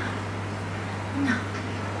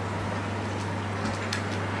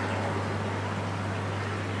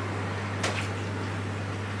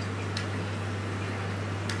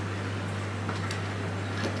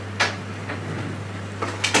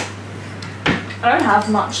 I don't have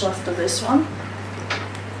much left of this one.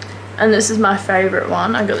 And this is my favourite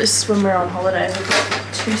one. I got this when we were on holiday. We've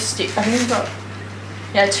got 2 sticks. I think we've got,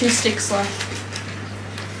 yeah, 2 sticks left.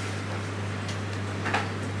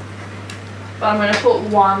 But I'm going to put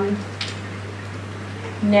one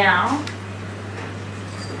now.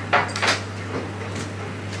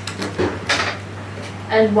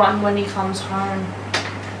 And one when he comes home.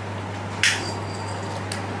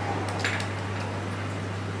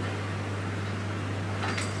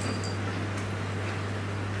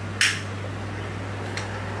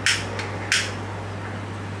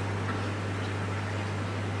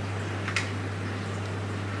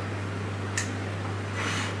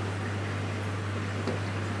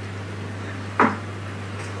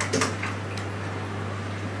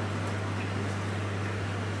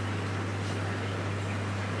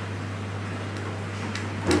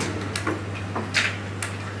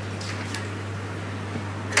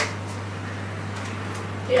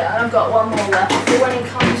 Yeah, I've got one more left for when he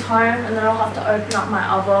comes home, and then I'll have to open up my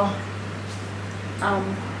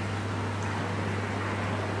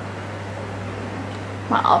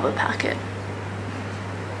other packet.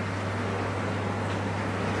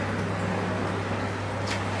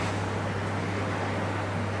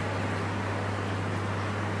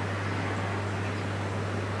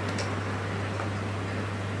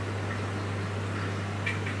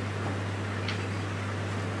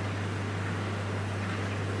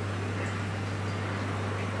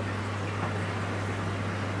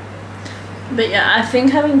 But yeah, I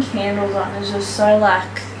think having candles on is just so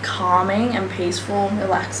like calming and peaceful and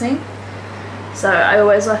relaxing. So I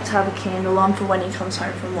always like to have a candle on for when he comes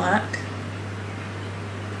home from work.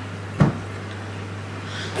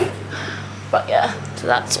 But yeah, so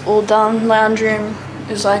that's all done. Lounge room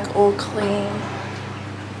is like all clean.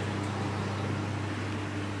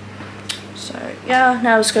 So yeah,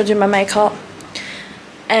 now I'm just gonna do my makeup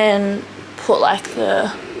and put like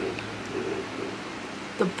the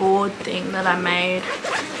board thing that I made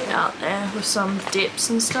out there with some dips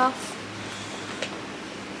and stuff.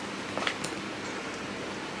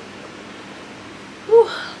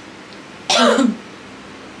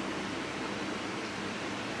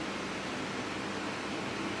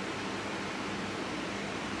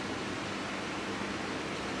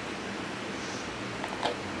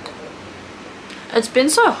 It's been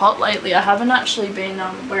so hot lately, I haven't actually been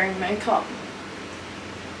wearing makeup.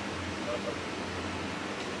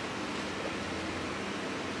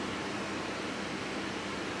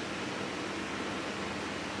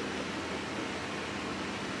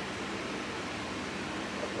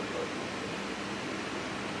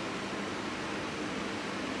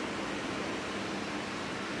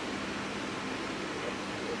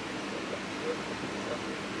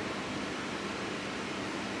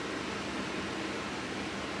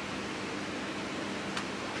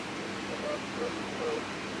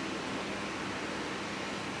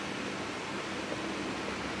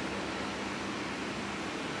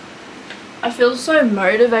 I feel so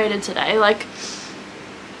motivated today, like,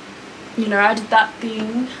 you know, I did that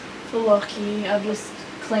thing for Lockie, I've just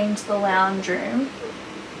cleaned the lounge room,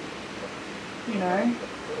 you know.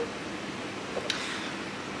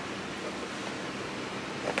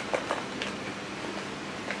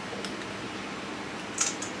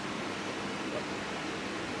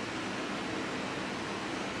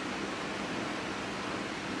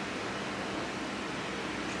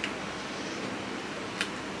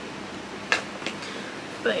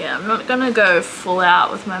 But yeah, I'm not gonna go full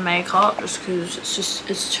out with my makeup just because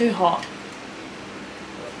it's too hot.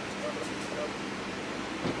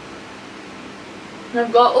 And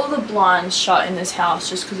I've got all the blinds shut in this house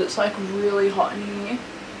just because it's like really hot in here.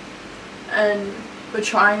 And we're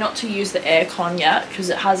trying not to use the aircon yet because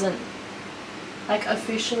it hasn't like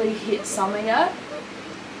officially hit summer yet.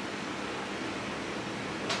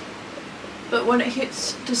 But when it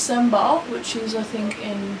hits December, which is I think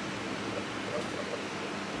in,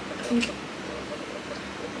 I'm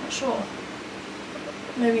not sure,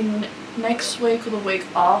 maybe next week or the week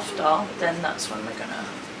after, then that's when we're gonna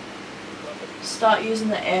start using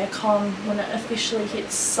the aircon when it officially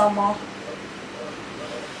hits summer.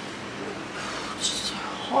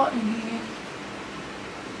 hot in here.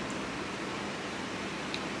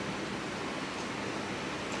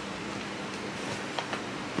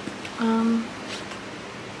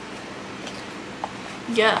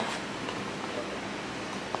 Yeah.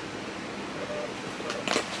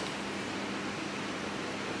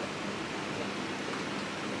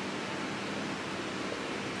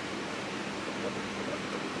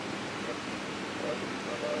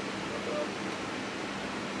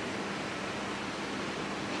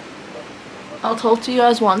 I'll talk to you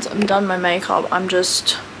guys once I'm done my makeup. I'm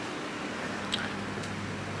just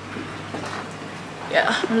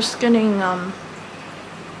getting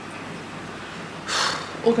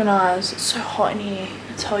organized. It's so hot in here,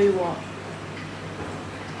 I tell you what.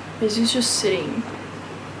 Busy's just sitting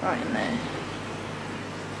right in there.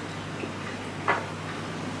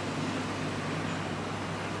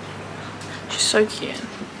 She's so cute.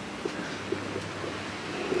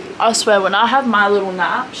 I swear, when I have my little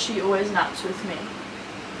nap, she always naps with me.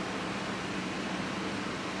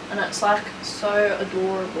 And it's like so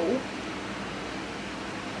adorable.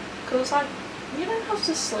 Because like, you don't have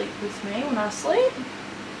to sleep with me when I sleep.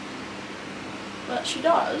 But she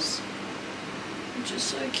does. Which is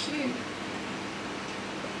so cute.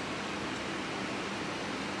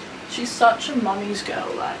 She's such a mummy's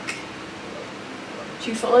girl, like.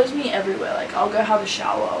 She follows me everywhere. Like, I'll go have a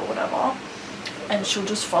shower or whatever, and she'll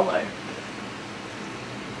just follow.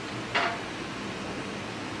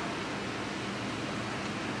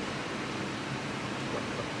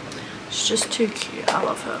 She's just too cute. I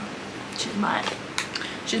love her.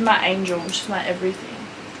 She's my angel. She's my everything.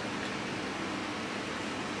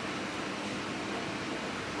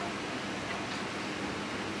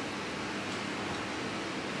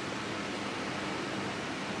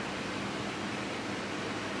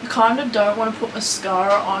 I kind of don't want to put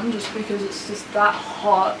mascara on just because it's just that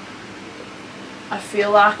hot. I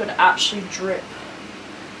feel like it would actually drip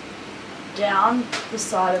down the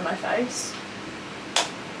side of my face.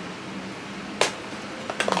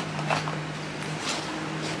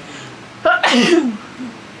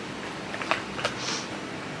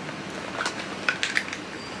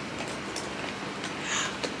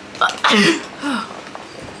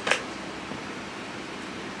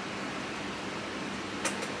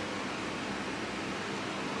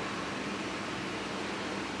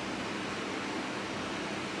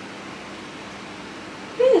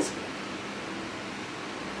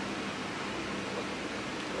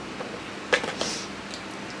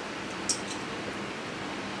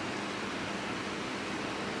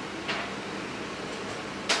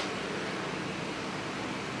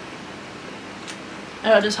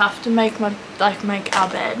 I just have to make our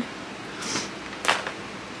bed,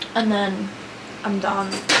 and then I'm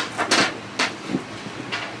done.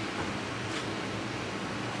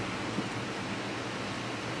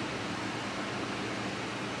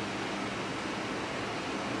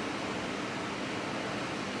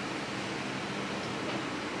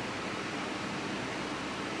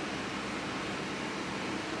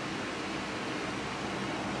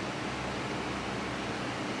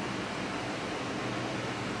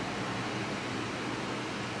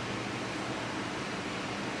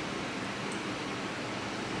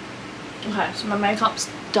 Okay, so my makeup's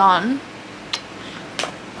done.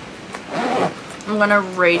 I'm gonna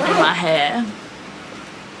redo my hair.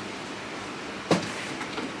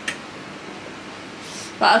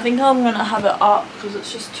 But I think I'm gonna have it up because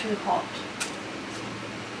it's just too hot.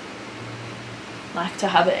 Like to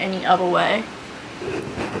have it any other way.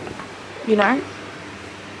 You know?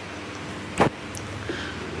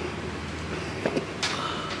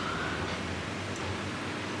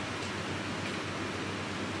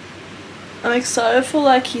 I'm excited for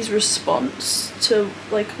like his response to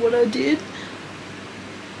like what I did.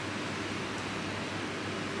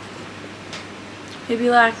 He'd be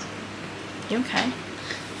like, "You okay?"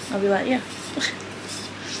 I'll be like, "Yeah."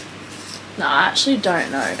 No, I actually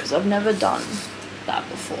don't know because I've never done that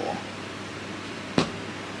before.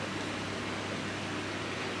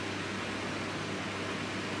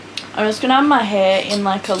 I'm just gonna have my hair in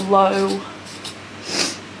like a low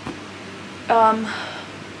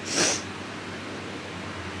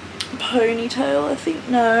ponytail, I think.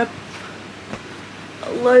 No,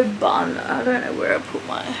 a low bun. I don't know where I put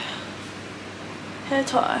my hair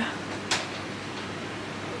tie.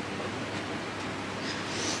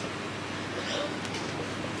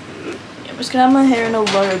 Yeah, I'm just gonna have my hair in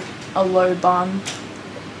a low bun.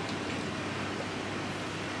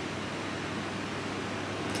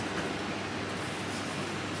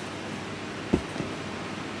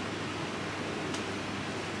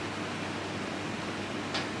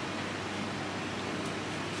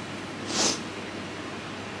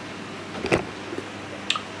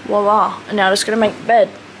 Voila. And now I'm just gonna make the bed.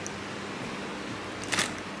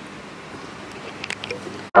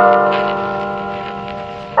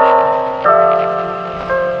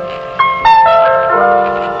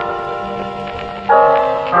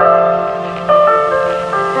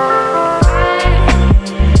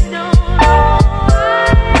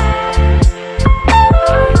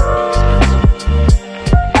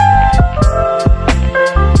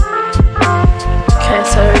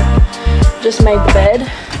 Just made the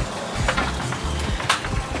bed.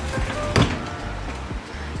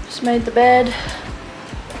 Just made the bed.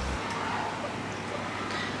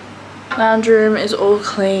 Lounge room is all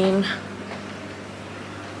clean.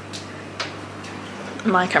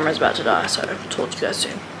 My camera's about to die, so I'll talk to you guys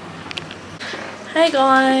soon. Hey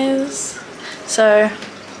guys! So,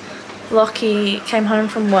 Lockie came home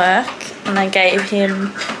from work and I gave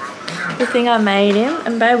him the thing I made him.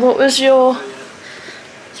 And babe, what was your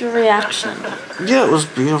reaction? Yeah, it was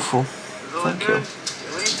beautiful. Thank you.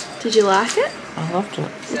 Did you like it? I loved it.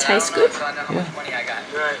 It tastes good? Yeah.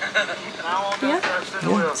 Yeah?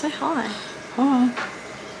 Yeah. Say hi. Hi.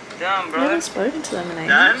 You haven't spoken to them in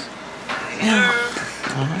ages. Yeah.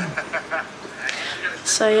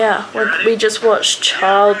 So yeah, we just watched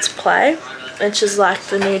Child's Play, which is like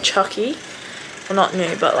the new Chucky. Well, not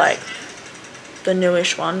new, but like the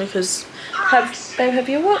newish one, because have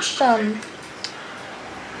you watched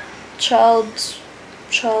Child's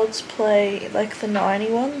Play, like the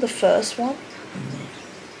 90 one, the first one?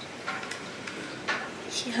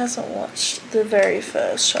 He hasn't watched the very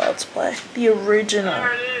first Child's Play, the original.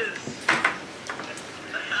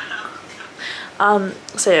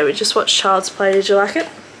 So yeah, we just watched Child's Play. Did you like it?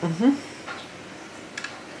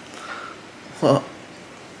 Well,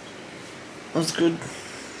 it was good.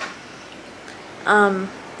 And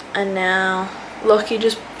now Lockie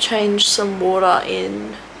just changed some water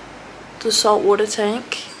in the saltwater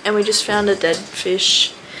tank, and we just found a dead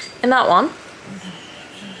fish in that one.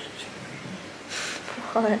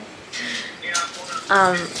 What?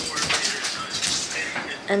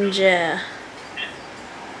 And yeah,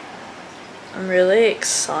 I'm really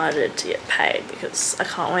excited to get paid because I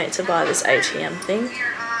can't wait to buy this ATM thing.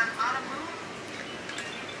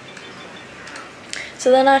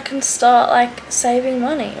 So then I can start like saving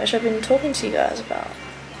money, which I've been talking to you guys about.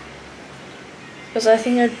 Because I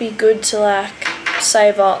think it'd be good to like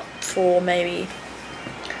save up for maybe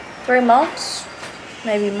 3 months,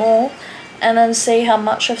 maybe more, and then see how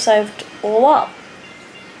much I've saved all up.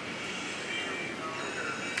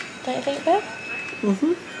 Don't you think, babe?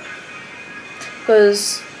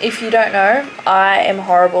 Because if you don't know, I am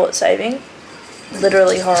horrible at saving.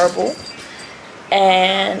 Literally horrible.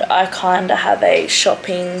 And I kind of have a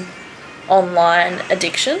shopping online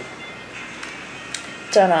addiction.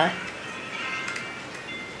 Don't I?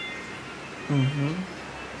 Can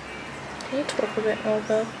you talk a bit more,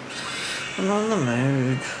 Bill? I'm not in the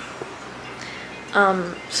mood.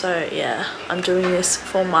 So yeah, I'm doing this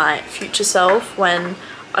for my future self when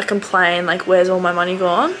I complain like, where's all my money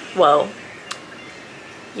gone? Well,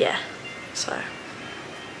 yeah, so.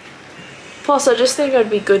 Plus I just think it would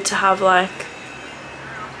be good to have like,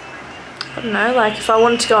 I don't know, like if I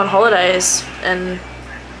wanted to go on holidays and,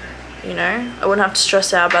 you know, I wouldn't have to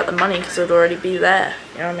stress out about the money because it would already be there,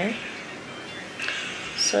 you know what I mean?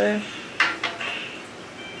 So,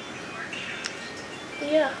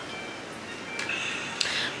 yeah.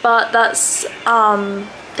 But that's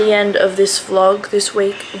the end of this vlog, this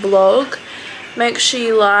week vlog. Make sure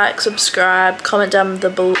you like, subscribe, comment down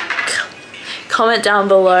below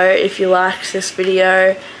if you liked this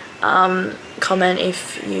video. Comment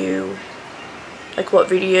if you like what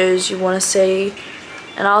videos you want to see,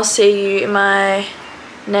 and I'll see you in my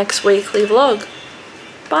next weekly vlog.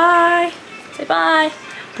 Bye. Say bye.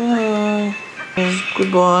 Bye.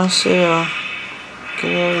 Goodbye. See ya.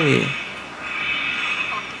 Get out of here.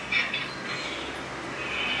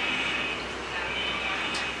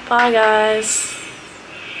 Bye guys.